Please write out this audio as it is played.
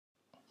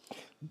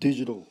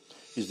Digital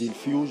is the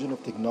infusion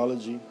of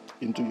technology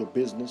into your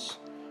business.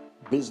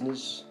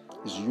 Business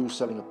is you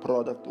selling a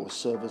product or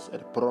service at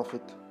a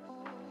profit.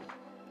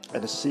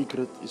 And the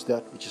secret is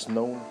that which is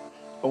known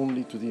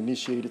only to the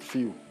initiated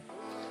few.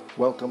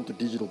 Welcome to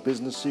Digital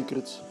Business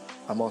Secrets.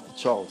 I'm Arthur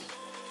Charles.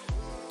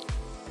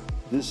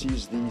 This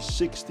is the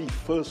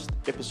 61st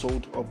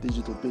episode of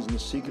Digital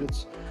Business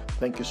Secrets.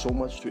 Thank you so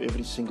much to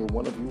every single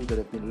one of you that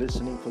have been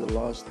listening for the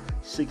last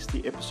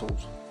 60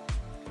 episodes.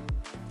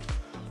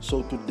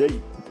 So today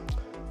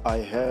I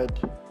had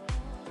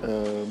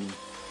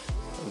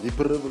the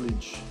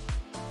privilege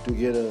to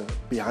get a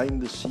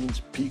behind the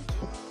scenes peek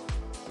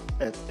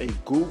at a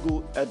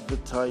Google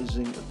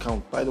advertising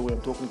account. By the way,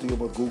 I'm talking to you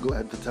about Google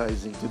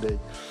advertising today.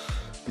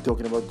 We're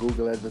talking about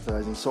Google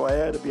advertising. So I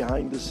had a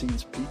behind the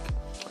scenes peek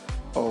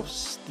of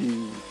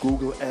the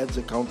Google Ads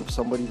account of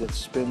somebody that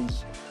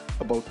spends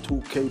about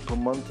 $2,000 per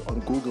month on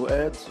Google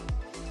Ads.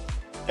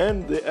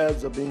 And the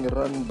ads are being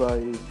run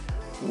by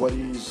what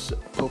is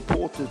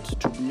purported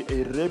to be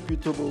a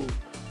reputable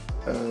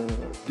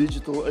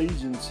digital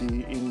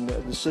agency in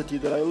the city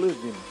that I live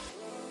in.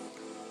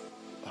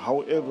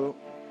 However,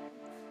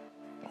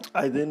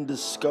 I then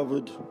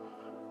discovered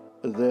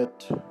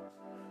that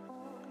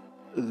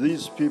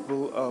these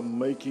people are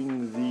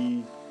making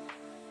the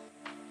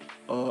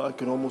I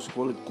can almost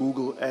call it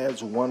Google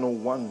Ads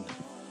 101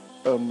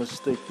 a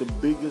mistake, the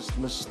biggest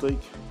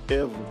mistake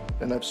ever.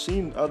 And I've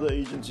seen other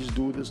agencies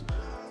do this,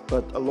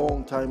 but a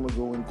long time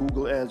ago when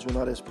Google Ads were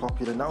not as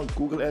popular. Now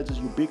Google Ads is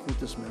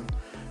ubiquitous, man.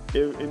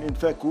 And in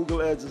fact,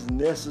 Google Ads is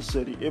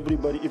necessary.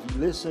 Everybody, if you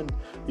listen,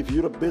 if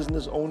you're a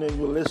business owner and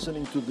you're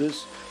listening to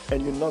this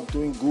and you're not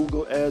doing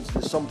Google Ads,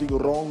 there's something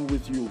wrong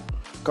with you.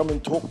 Come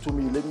and talk to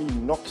me. Let me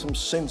knock some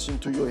sense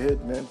into your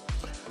head, man.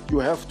 You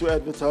have to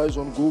advertise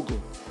on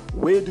Google.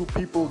 Where do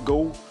people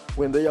go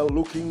when they are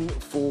looking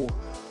for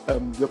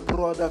the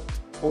product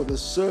or the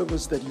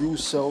service that you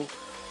sell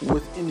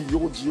within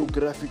your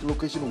geographic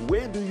location?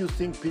 Where do you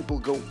think people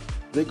go?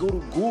 They go to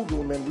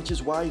Google, man, which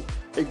is why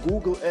a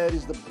Google ad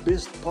is the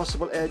best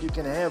possible ad you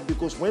can have,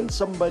 because when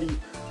somebody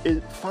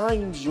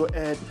finds your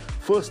ad,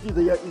 firstly,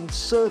 they are in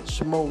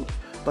search mode,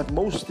 but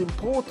most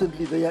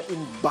importantly, they are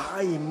in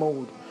buy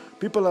mode.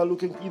 People are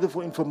looking either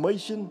for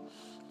information.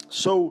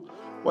 So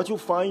what you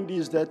find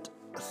is that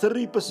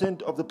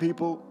 3% of the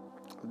people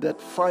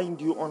that find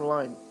you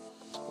online,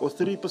 or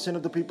 3%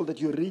 of the people that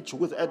you reach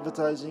with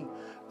advertising,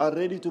 are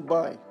ready to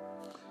buy.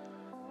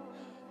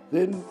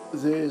 Then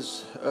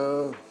there's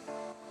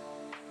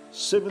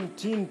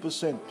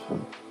 17%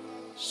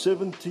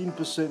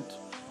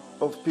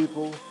 of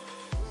people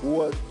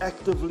who are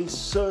actively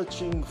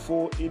searching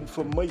for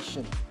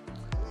information.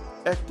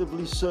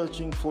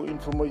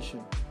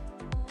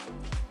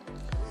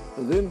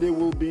 And then there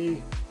will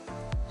be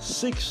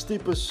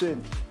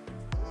 60%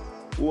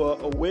 who are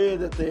aware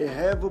that they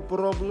have a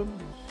problem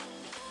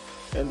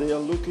and they are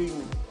looking,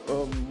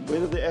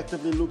 whether they're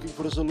actively looking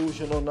for a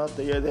solution or not,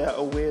 they are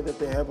aware that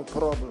they have a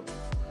problem,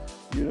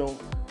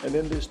 And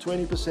then there's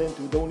 20%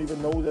 who don't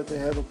even know that they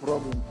have a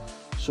problem.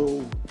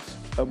 So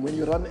when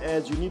you run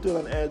ads, you need to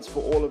run ads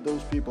for all of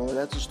those people. And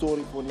that's a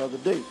story for another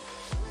day.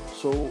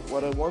 So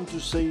what I want to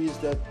say is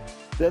that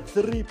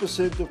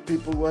 3% of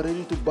people who are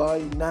ready to buy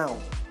now,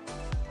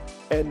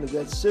 and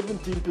that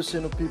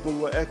 17% of people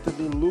who are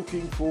actively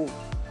looking for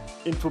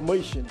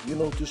information,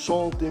 to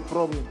solve their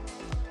problem.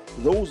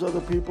 Those are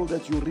the people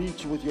that you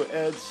reach with your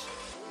ads,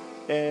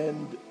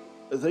 and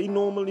they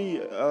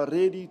normally are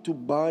ready to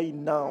buy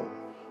now,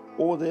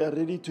 or they are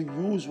ready to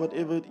use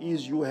whatever it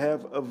is you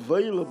have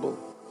available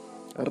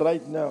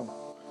right now.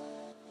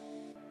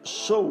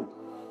 So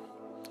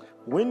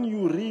when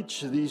you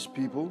reach these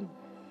people,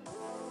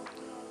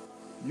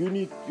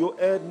 your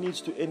ad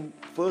needs to end.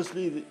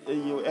 Firstly,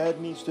 your ad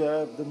needs to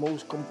have the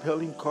most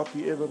compelling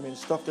copy ever, man.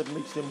 Stuff that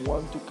makes them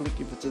want to click.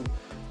 If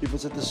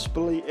it's a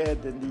display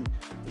ad, then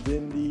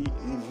the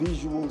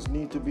visuals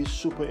need to be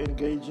super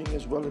engaging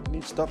as well. It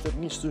needs stuff that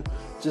needs to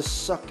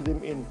just suck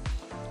them in.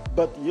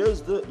 But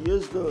here's the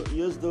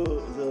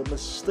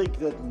mistake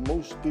that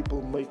most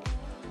people make,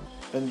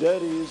 and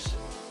that is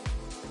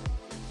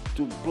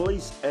to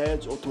place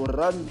ads or to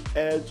run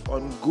ads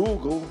on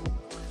Google,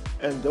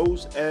 and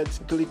those ads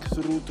click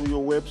through to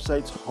your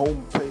website's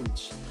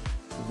homepage.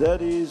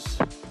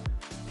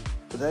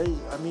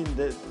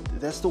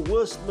 That's the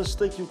worst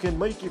mistake you can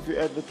make if you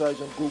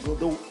advertise on Google.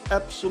 The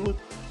absolute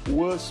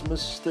worst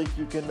mistake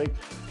you can make.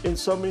 In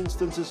some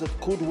instances, it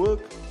could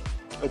work.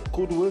 It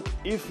could work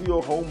if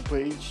your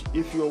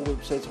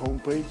website's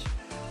homepage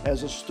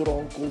has a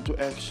strong call to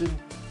action.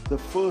 The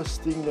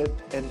first thing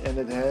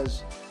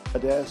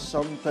it has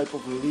some type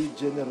of lead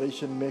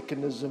generation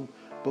mechanism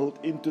built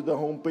into the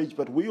homepage.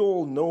 But we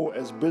all know,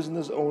 as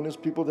business owners,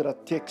 people that are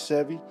tech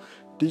savvy,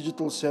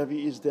 digital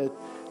savvy, is that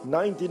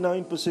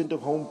 99%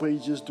 of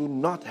homepages do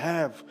not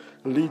have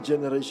lead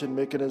generation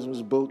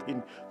mechanisms built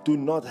in, do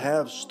not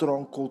have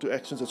strong call to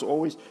actions. It's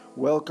always,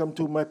 welcome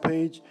to my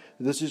page,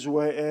 this is who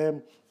I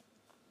am,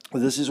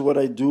 this is what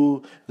I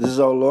do, this is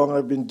how long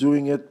I've been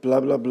doing it, blah,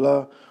 blah,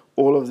 blah.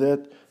 all of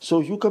that. So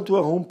you come to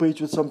a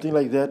homepage with something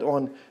like that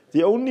on.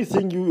 The only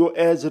thing your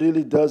ads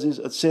really does is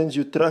it sends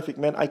you traffic,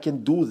 man. I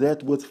can do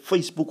that with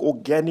Facebook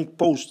organic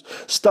posts,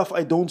 stuff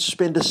I don't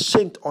spend a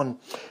cent on.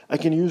 I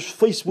can use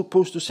Facebook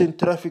posts to send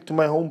traffic to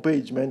my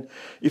homepage, man.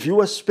 If you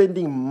are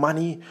spending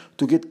money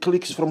to get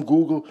clicks from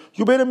Google,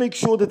 you better make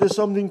sure that there's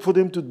something for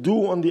them to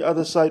do on the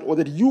other side, or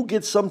that you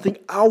get something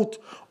out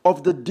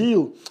of the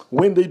deal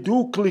when they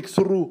do click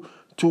through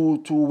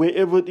to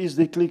wherever it is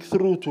they click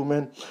through to,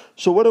 man.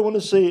 So what I want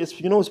to say is,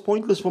 it's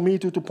pointless for me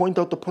to point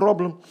out the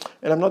problem,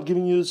 and I'm not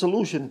giving you the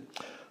solution.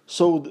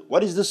 So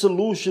what is the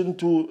solution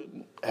to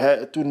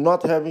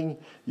not having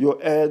your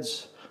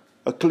ads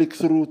click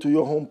through to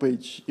your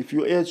homepage? If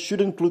your ads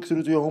shouldn't click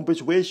through to your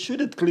homepage, where should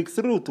it click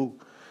through to?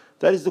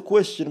 That is the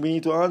question we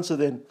need to answer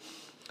then.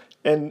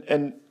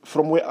 And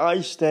from where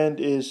I stand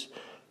is,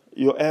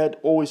 your ad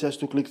always has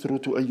to click through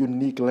to a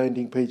unique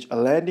landing page. A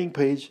landing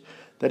page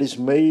that is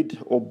made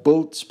or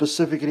built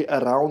specifically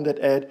around that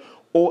ad,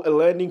 or a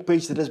landing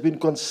page that has been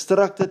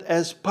constructed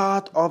as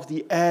part of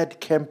the ad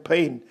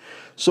campaign.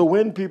 So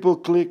when people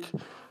click,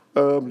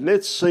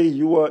 let's say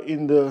you are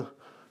in the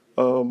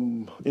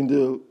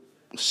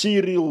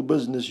cereal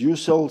business, you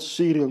sell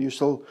cereal, you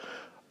sell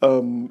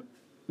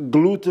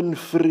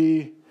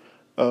gluten-free,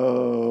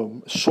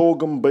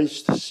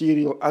 sorghum-based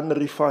cereal,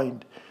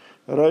 unrefined,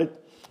 right?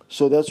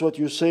 So that's what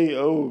you say.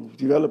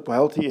 Develop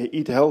healthy,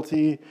 eat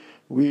healthy.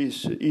 We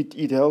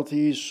eat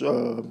healthy,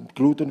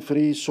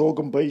 gluten-free,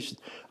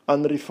 sorghum-based,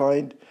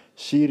 unrefined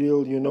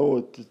cereal.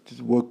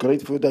 It works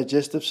great for your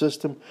digestive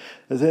system.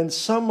 And then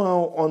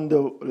somehow on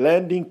the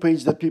landing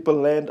page that people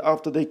land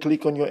after they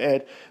click on your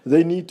ad,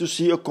 they need to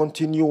see a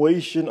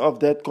continuation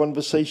of that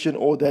conversation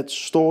or that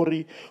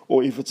story.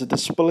 Or if it's a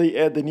display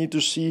ad, they need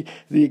to see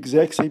the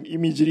exact same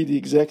imagery, the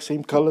exact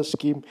same color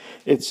scheme,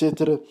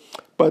 etc.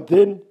 But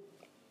then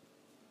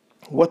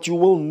what you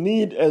will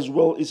need as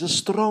well is a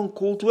strong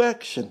call to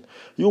action.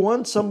 You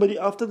want somebody,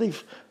 after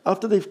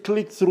they've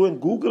clicked through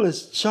and Google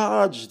has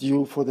charged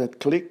you for that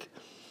click,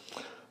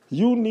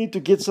 you need to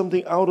get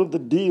something out of the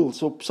deal.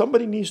 So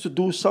somebody needs to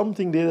do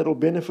something there that will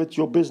benefit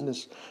your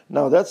business.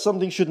 Now, that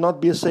something should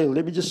not be a sale.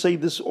 Let me just say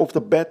this off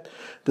the bat,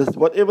 that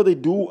whatever they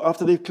do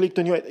after they've clicked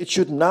on you, it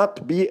should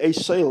not be a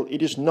sale.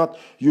 It is not.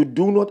 You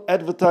do not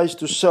advertise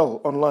to sell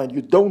online.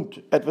 You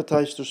don't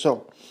advertise to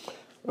sell.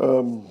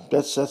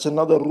 That's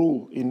another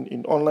rule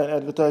in online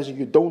advertising.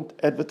 You don't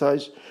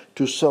advertise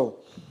to sell.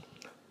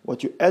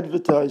 What you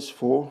advertise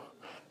for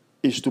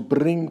is to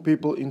bring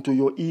people into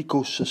your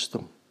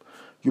ecosystem.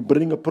 You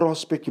bring a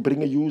prospect, you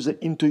bring a user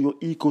into your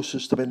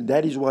ecosystem, and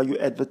that is why you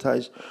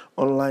advertise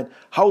online.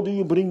 How do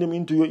you bring them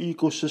into your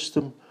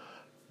ecosystem?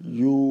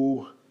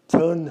 You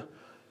turn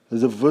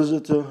the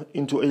visitor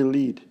into a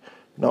lead.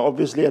 Now,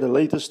 obviously, at a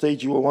later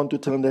stage, you will want to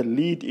turn that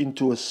lead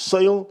into a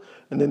sale,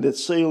 and then that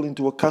sale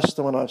into a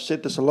customer. And I've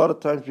said this a lot of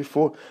times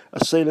before,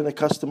 a sale and a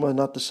customer are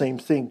not the same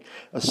thing.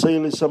 A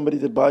sale is somebody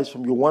that buys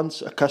from you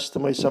once. A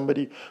customer is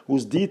somebody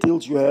whose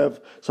details you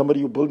have, somebody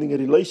you're building a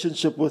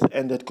relationship with,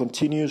 and that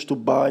continues to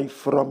buy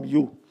from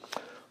you.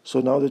 So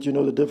now that you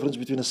know the difference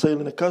between a sale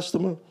and a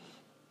customer,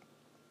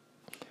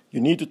 you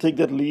need to take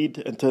that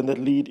lead and turn that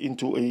lead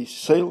into a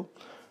sale.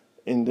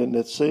 And then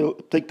that sale,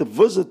 turn the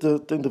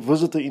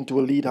visitor into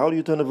a lead. How do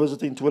you turn a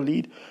visitor into a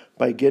lead?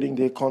 By getting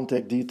their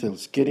contact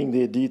details, getting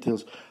their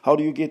details. How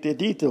do you get their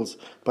details?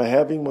 By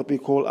having what we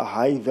call a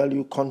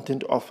high-value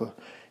content offer.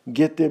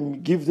 Give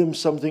them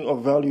something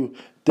of value.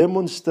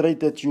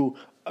 Demonstrate that you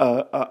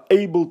are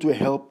able to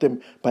help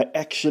them by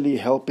actually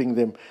helping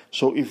them.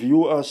 So if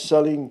you are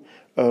selling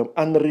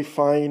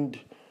unrefined,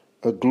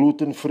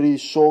 gluten-free,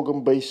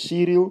 sorghum-based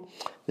cereal,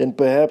 then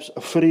perhaps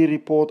a free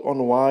report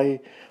on why,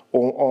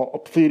 or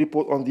a free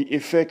report on the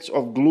effects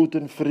of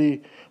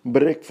gluten-free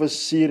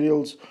breakfast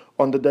cereals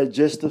on the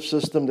digestive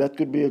system. That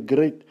could be a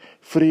great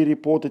free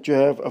report that you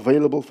have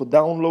available for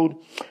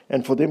download.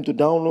 And for them to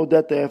download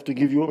that, they have to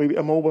give you maybe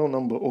a mobile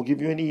number or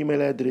give you an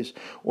email address.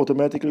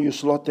 Automatically, you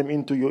slot them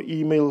into your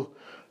email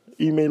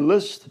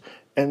list.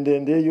 And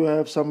then there you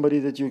have somebody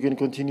that you can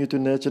continue to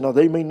nurture. Now,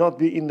 they may not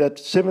be in that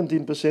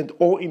 17%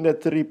 or in that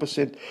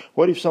 3%.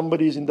 What if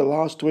somebody is in the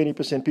last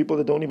 20%, people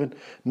that don't even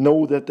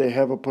know that they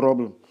have a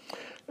problem?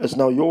 It's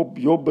now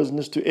your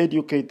business to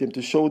educate them,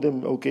 to show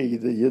them, okay,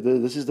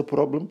 this is the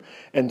problem.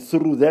 And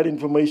through that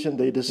information,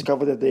 they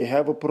discover that they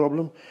have a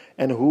problem.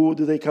 And who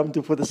do they come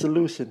to for the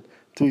solution?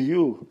 To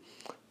you.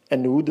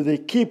 And who do they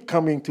keep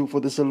coming to for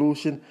the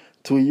solution?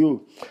 To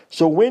you.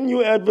 So when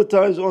you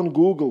advertise on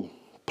Google,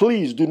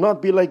 please do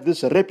not be like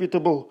this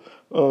reputable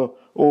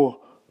or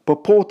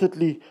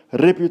purportedly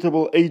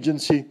reputable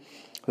agency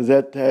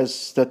that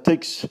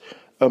takes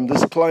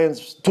this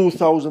client's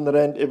 2,000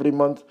 Rand every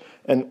month,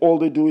 and all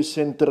they do is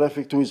send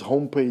traffic to his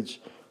homepage.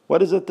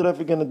 What is that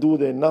traffic going to do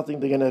there? Nothing.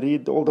 They're going to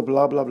read all the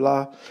blah, blah,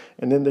 blah,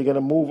 and then they're going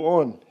to move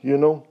on,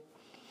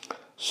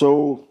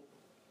 So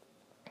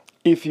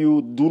if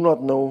you do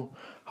not know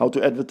how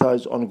to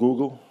advertise on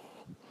Google,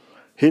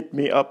 hit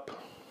me up.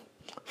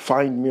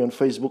 Find me on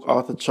Facebook,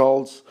 Arthur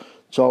Charles.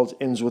 Charles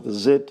ends with a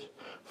Z.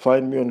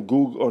 Find me on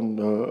Google,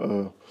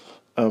 on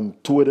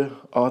Twitter,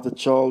 Arthur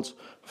Charles.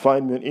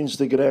 Find me on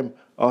Instagram,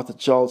 Arthur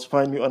Charles.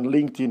 Find me on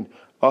LinkedIn,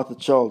 Arthur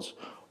Charles.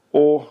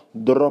 Or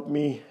drop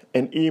me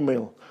an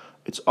email.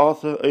 It's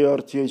Arthur,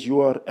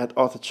 ARTHUR, at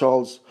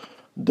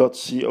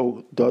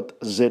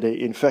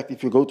arthurcharles.co.za. In fact,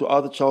 if you go to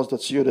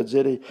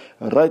arthurcharles.co.za,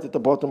 right at the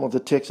bottom of the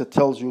text, it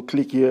tells you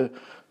click here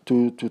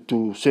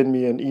to send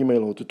me an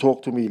email or to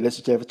talk to me. Let's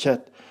just have a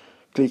chat.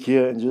 Click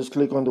here and just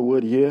click on the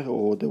word here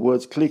or the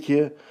words click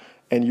here,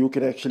 and you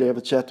can actually have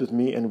a chat with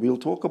me, and we'll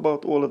talk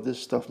about all of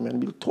this stuff, man.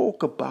 We'll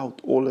talk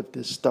about all of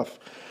this stuff.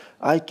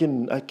 I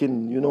can, like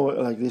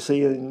they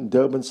say in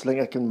Durban slang,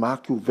 I can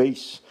mark you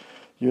vase,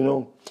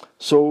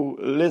 So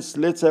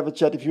let's have a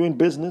chat. If you're in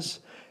business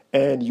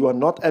and you are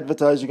not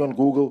advertising on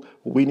Google,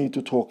 we need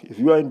to talk. If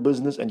you are in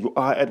business and you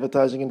are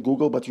advertising in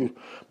Google, but you're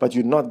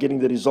not getting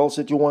the results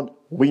that you want,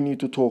 we need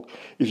to talk.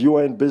 If you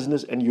are in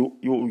business and you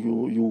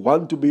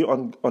want to be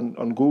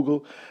on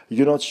Google,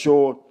 you're not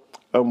sure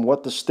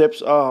what the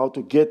steps are, how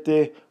to get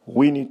there,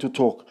 we need to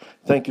talk.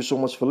 Thank you so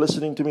much for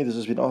listening to me. This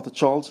has been Arthur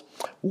Charles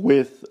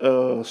with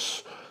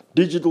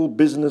Digital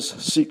Business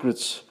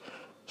Secrets.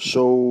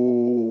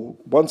 So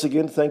once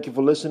again, thank you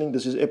for listening.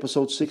 This is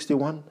episode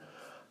 61.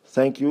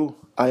 Thank you.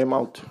 I am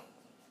out.